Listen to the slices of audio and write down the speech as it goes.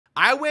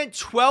I went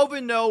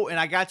 12-0, and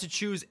I got to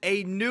choose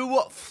a new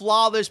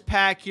flawless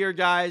pack here,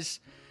 guys.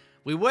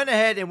 We went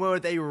ahead and went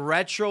with a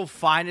retro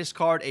finest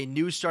card, a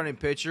new starting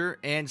pitcher,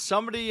 and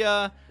somebody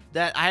that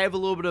I have a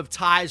little bit of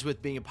ties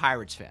with being a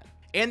Pirates fan.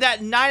 And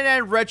that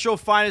 99 retro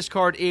finest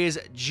card is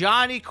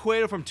Johnny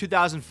Cueto from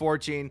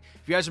 2014.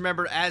 If you guys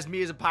remember, as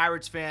me as a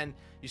Pirates fan,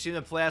 you seen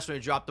the playoffs when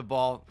he dropped the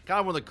ball. Kind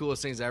of one of the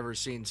coolest things I've ever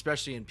seen,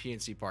 especially in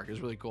PNC Park. It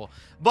was really cool.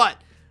 But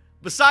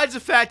besides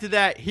the fact of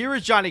that, here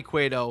is Johnny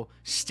Cueto.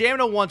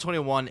 Stamina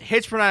 121,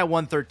 hits per 9 at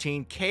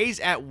 113, Ks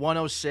at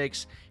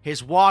 106.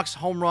 His walks,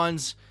 home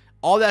runs,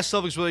 all that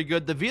stuff looks really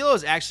good. The velo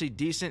is actually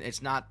decent.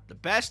 It's not the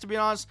best, to be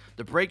honest.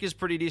 The break is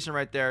pretty decent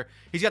right there.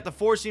 He's got the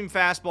four-seam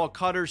fastball,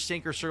 cutter,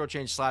 sinker, circle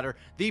change, slider.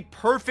 The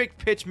perfect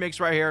pitch mix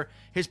right here.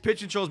 His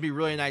pitch controls be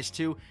really nice,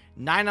 too.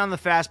 9 on the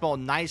fastball,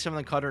 97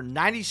 on the cutter,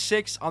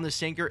 96 on the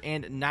sinker,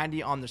 and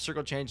 90 on the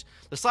circle change.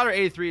 The slider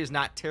 83 is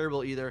not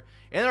terrible either.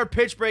 And our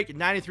pitch break,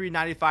 93,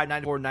 95,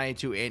 94,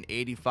 92, and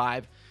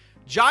 85.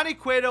 Johnny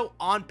Cueto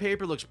on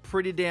paper looks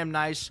pretty damn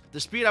nice. The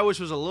speed I wish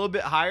was a little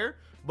bit higher,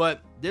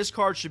 but this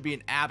card should be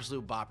an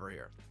absolute bopper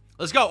here.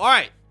 Let's go. All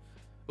right.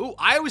 Ooh,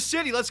 Iowa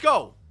City. Let's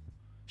go.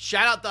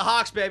 Shout out the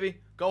Hawks, baby.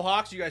 Go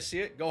Hawks. You guys see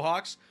it? Go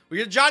Hawks. We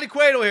get Johnny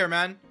Cueto here,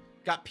 man.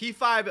 Got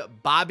P5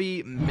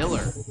 Bobby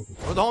Miller.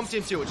 We're the home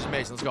team, too, which is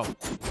amazing. Let's go.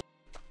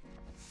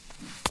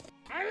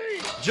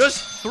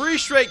 Just 3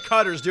 straight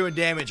cutters doing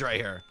damage right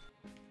here.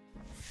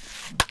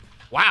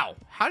 Wow.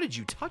 How did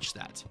you touch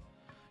that?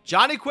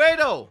 Johnny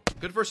Cueto.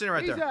 Good first inning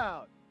right there.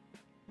 Out.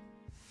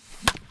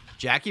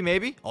 Jackie,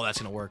 maybe? Oh, that's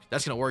going to work.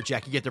 That's going to work,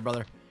 Jackie. Get there,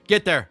 brother.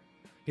 Get there.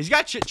 He's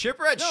got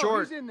Chipper at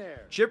short. He's in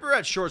there. Chipper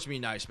at short's going to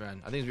be nice,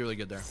 man. I think he's really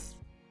good there.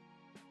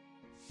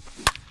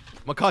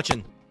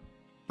 McCutcheon.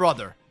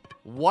 Brother.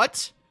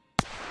 What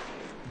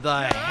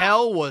the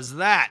hell was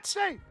that?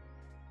 Safe.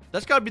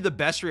 That's got to be the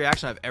best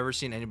reaction I've ever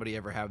seen anybody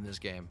ever have in this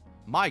game.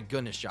 My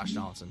goodness, Josh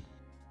Donaldson.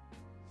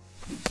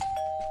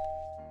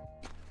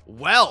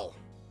 Well,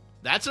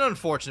 that's an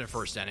unfortunate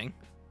first inning.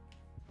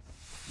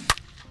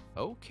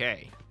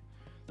 Okay.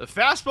 The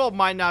fastball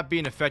might not be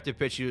an effective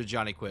pitch to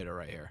Johnny Cueto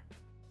right here.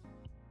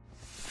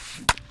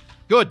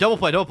 Good. Double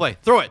play. Double play.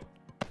 Throw it.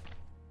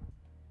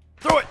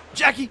 Throw it.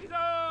 Jackie.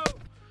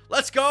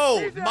 Let's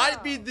go.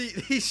 Might be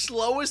the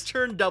slowest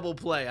turn double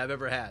play I've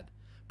ever had.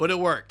 But it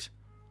worked.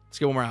 Let's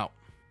get one more out.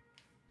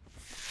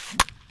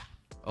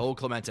 Oh,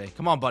 Clemente.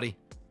 Come on, buddy.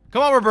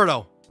 Come on,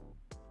 Roberto.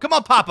 Come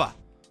on, Papa.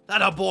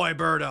 That a boy,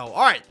 Birdo.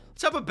 All right.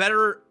 Let's have a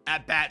better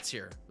at-bats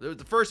here. The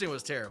first thing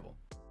was terrible.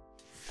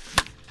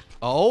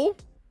 Oh.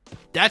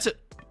 That's it.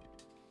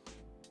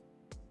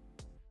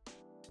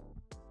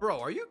 Bro,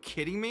 are you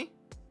kidding me?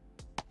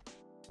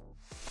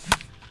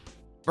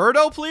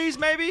 Birdo, please,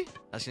 maybe?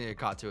 That's going to get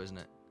caught too, isn't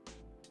it?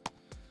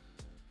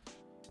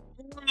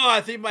 Oh,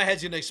 I think my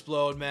head's going to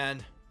explode,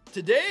 man.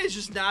 Today has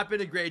just not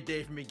been a great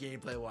day for me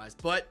gameplay-wise,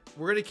 but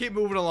we're going to keep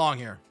moving along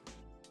here.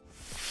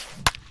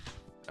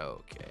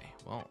 Okay.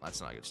 Well, that's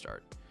not a good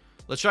start.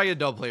 Let's try to get a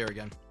double player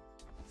again.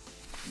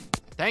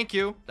 Thank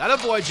you. That a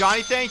boy,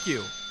 Johnny. Thank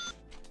you.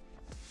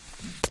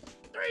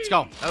 Let's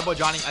go. That a boy,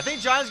 Johnny. I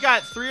think Johnny's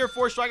got 3 or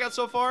 4 strikeouts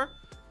so far.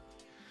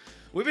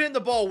 We've been hitting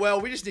the ball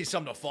well. We just need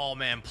something to fall,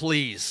 man.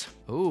 Please.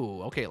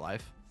 Ooh, okay,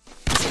 life.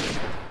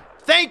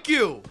 Thank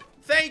you.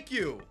 Thank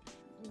you.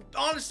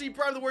 Honestly,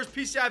 probably the worst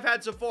PC I've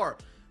had so far.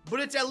 But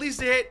it's at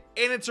least a hit,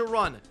 and it's a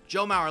run.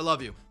 Joe Mauer, I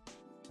love you.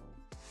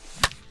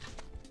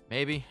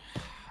 Maybe.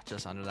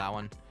 Just under that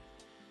one.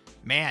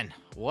 Man,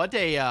 what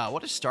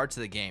a start to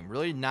the game.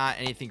 Really not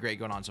anything great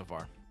going on so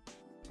far.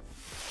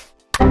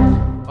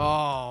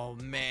 Oh,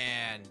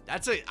 man.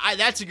 That's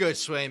a good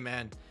swing,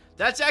 man.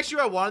 That's actually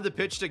where I wanted the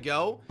pitch to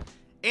go.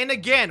 And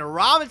again,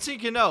 Robinson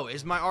Cano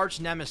is my arch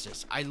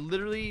nemesis. I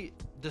literally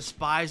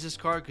despise this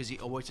card because he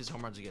always hits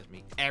home runs against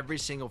me. Every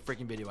single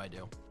freaking video I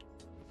do.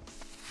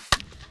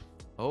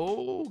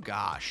 Oh,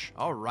 gosh.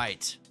 All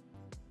right.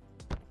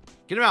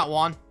 Get him out,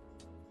 Juan.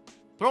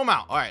 Throw him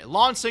out. All right.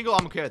 Lawn single.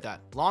 I'm okay with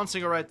that. Lawn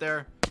single right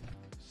there.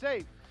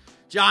 Safe.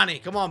 Johnny,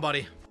 come on,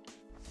 buddy.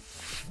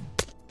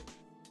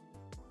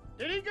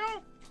 Did he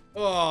go?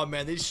 Oh,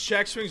 man. These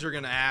check swings are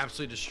going to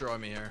absolutely destroy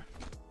me here.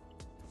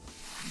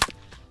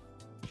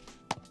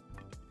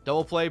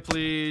 Double play,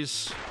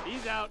 please.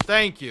 He's out.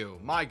 Thank you.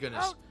 My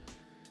goodness. Out.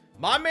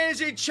 My man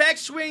is a check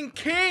swing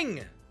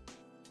king.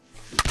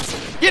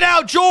 Get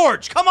out,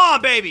 George. Come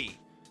on, baby.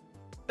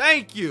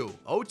 Thank you.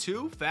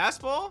 0-2.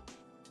 Fastball.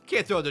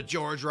 Can't throw the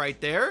George right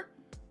there.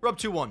 We're up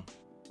 2-1.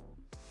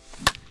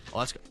 Oh,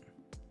 let's go.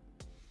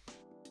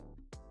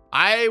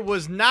 I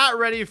was not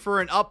ready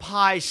for an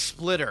up-high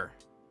splitter.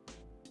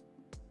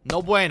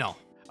 No bueno.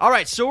 All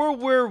right, so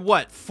we're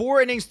what?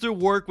 4 innings through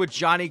work with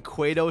Johnny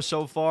Cueto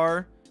so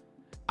far.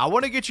 I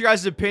want to get you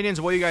guys'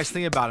 opinions. What do you guys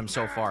think about him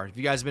so far? If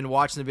you guys have been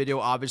watching the video,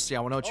 obviously,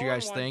 I want to know what you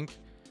guys think.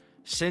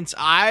 Since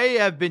I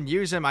have been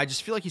using him, I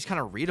just feel like he's kind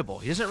of readable.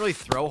 He doesn't really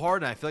throw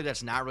hard, and I feel like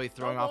that's not really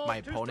throwing off my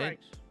opponent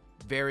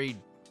very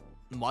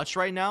much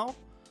right now.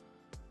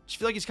 Just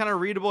feel like he's kind of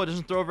readable. It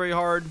doesn't throw very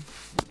hard.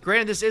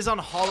 Granted, this is on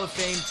Hall of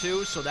Fame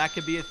too, so that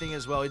could be a thing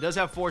as well. He does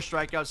have 4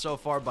 strikeouts so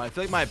far, but I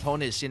feel like my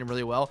opponent is seeing him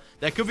really well.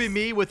 That could be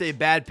me with a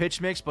bad pitch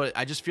mix, but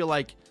I just feel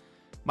like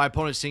my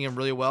opponent's seeing him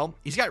really well.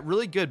 He's got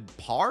really good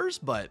pars,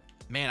 but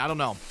man, I don't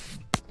know.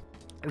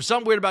 There's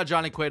something weird about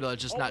Johnny Cueto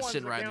that's just not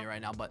sitting right in me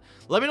right now. But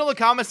let me know in the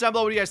comments down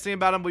below what you guys think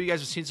about him, what you guys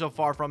have seen so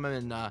far from him,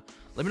 and let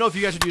me know if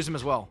you guys would use him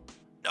as well.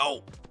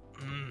 No.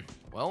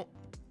 Well,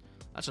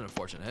 that's an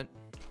unfortunate hit.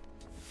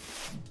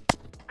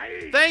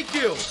 Thank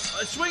you.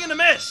 A swing and a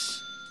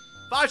miss.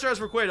 5 stars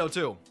for Cueto,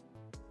 too.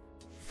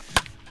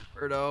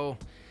 Cueto.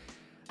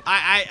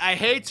 I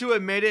hate to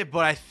admit it,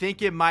 but I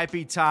think it might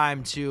be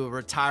time to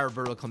retire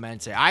Roberto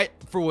Clemente.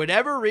 For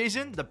whatever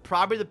reason,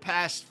 probably the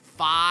past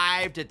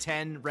 5 to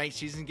 10 ranked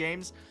season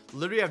games,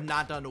 literally have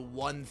not done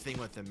one thing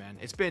with him, man.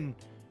 It's been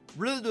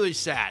really, really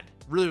sad.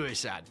 Really, really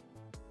sad.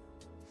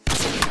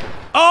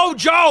 Oh,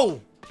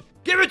 Joe!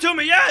 Give it to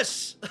me,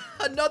 yes!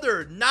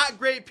 Another not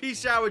great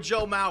peace out with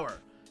Joe Mauer.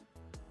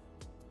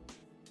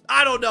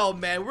 I don't know,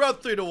 man. We're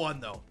up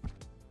 3-1, though.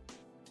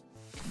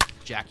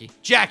 Jackie.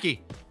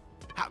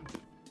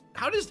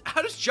 How does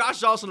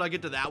Josh Dawson not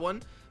get to that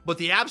one? But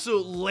the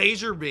absolute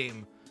laser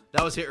beam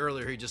that was hit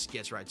earlier, he just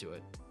gets right to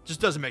it. Just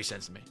doesn't make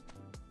sense to me.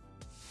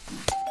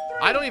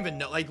 I don't even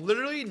know. Like,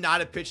 literally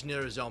not a pitch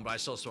near the zone, but I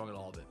still swung at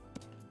all of it.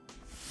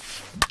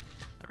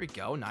 There we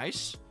go.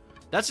 Nice.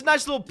 That's a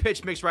nice little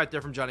pitch mix right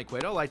there from Johnny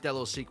Cueto. I like that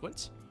little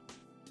sequence.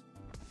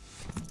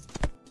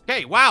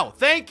 Okay, wow.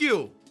 Thank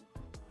you.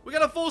 We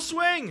got a full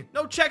swing.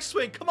 No check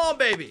swing. Come on,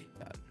 baby.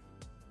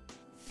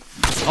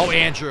 Oh,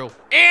 Andrew.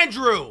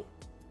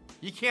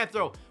 You can't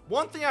throw.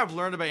 One thing I've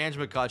learned about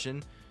Andrew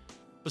McCutchen,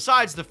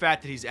 besides the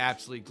fact that he's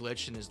absolutely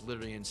glitched and is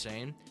literally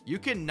insane, you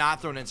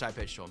cannot throw an inside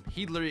pitch to him.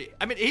 He literally,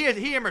 I mean,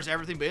 he hammers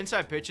everything, but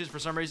inside pitches, for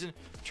some reason,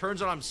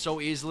 turns on him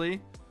so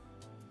easily.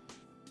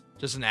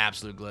 Just an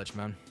absolute glitch,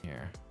 man.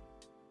 Here.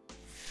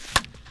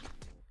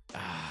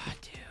 Ah,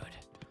 dude.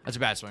 That's a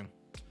bad swing.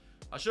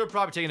 I should have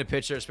probably taken a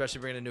pitch there,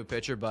 especially bringing a new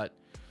pitcher, but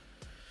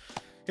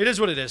it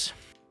is what it is.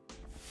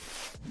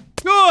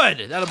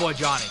 Good. That a boy,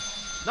 Johnny.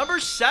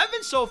 Number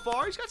 7 so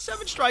far. He's got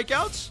 7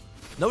 strikeouts.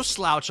 No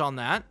slouch on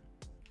that.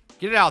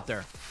 Get it out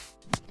there.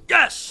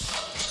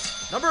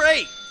 Yes. Number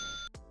 8.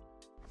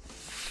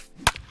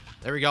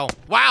 There we go.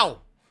 Wow.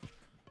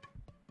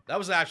 That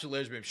was an absolute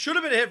laser beam. Should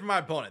have been a hit from my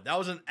opponent. That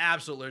was an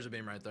absolute laser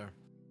beam right there.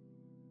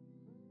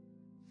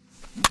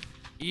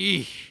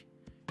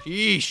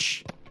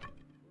 Eesh.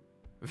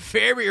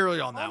 Very early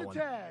on that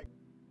one.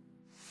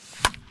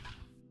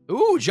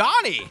 Ooh,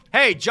 Johnny.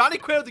 Hey, Johnny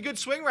Cueto with a good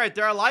swing right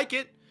there. I like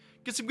it.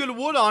 Get some good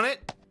wood on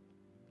it.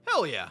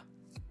 Hell yeah.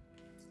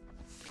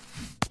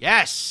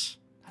 Yes.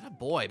 That a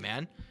boy,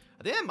 man.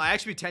 I think that might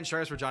actually be 10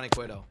 strikes for Johnny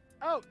Cueto.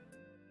 Oh.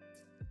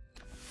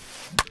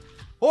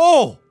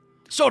 Oh.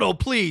 Soto,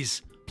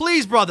 please.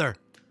 Please, brother.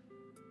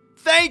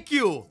 Thank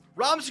you.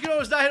 Robinson Cano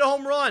has not hit a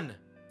home run.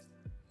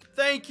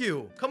 Thank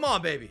you. Come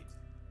on, baby.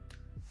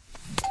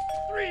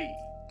 3.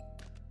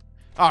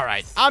 All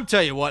right. I'm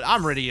telling you what.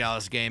 I'm ready to get out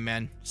of this game,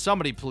 man.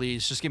 Somebody,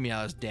 please. Just get me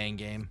out of this dang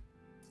game.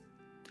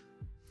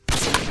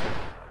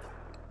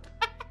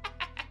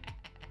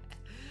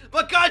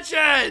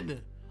 McCutchen!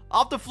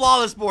 Off the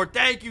flawless board.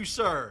 Thank you,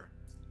 sir.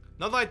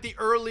 Nothing like the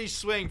early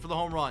swing for the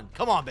home run.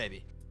 Come on,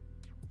 baby.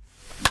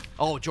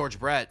 Oh, George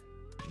Brett.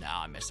 No,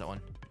 I missed that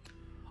one.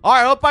 All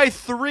right, up by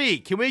 3.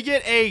 Can we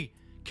get a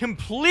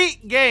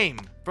complete game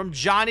from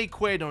Johnny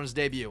Cueto on his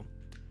debut?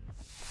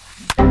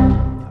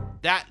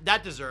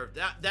 That deserved.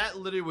 That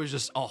literally was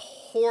just a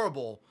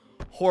horrible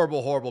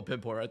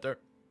pinpoint right there.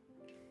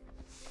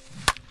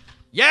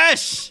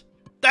 Yes!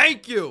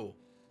 Thank you.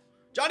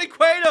 Johnny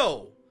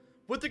Cueto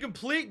with the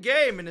complete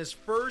game in his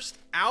first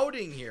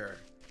outing here.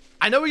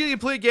 I know we get a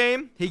complete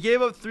game. He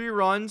gave up 3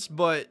 runs,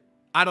 but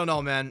I don't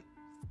know, man.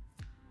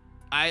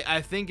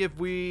 I think if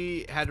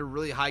we had a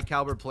really high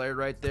caliber player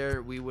right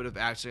there, we would have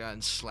actually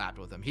gotten slapped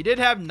with him. He did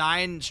have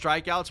 9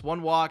 strikeouts,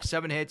 1 walk,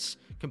 7 hits,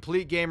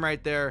 complete game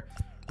right there.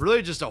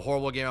 Really just a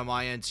horrible game on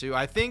my end too.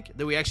 I think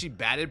that we actually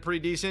batted pretty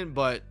decent,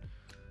 but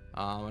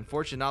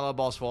unfortunately not a lot of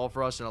balls fall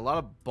for us, and a lot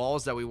of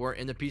balls that we weren't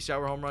in the peace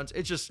hour home runs.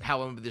 It's just how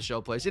MLB The Show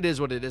plays. It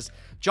is what it is.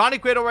 Johnny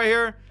Cueto right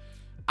here.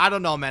 I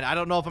don't know, man. I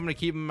don't know if I'm going to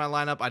keep him in my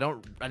lineup. I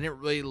didn't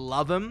really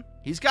love him.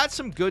 He's got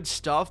some good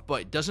stuff,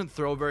 but doesn't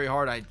throw very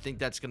hard. I think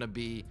that's going to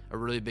be a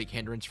really big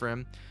hindrance for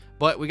him.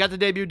 But we got the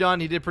debut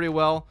done. He did pretty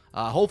well.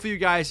 Hopefully you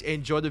guys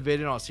enjoyed the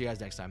video, and I'll see you guys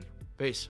next time. Peace.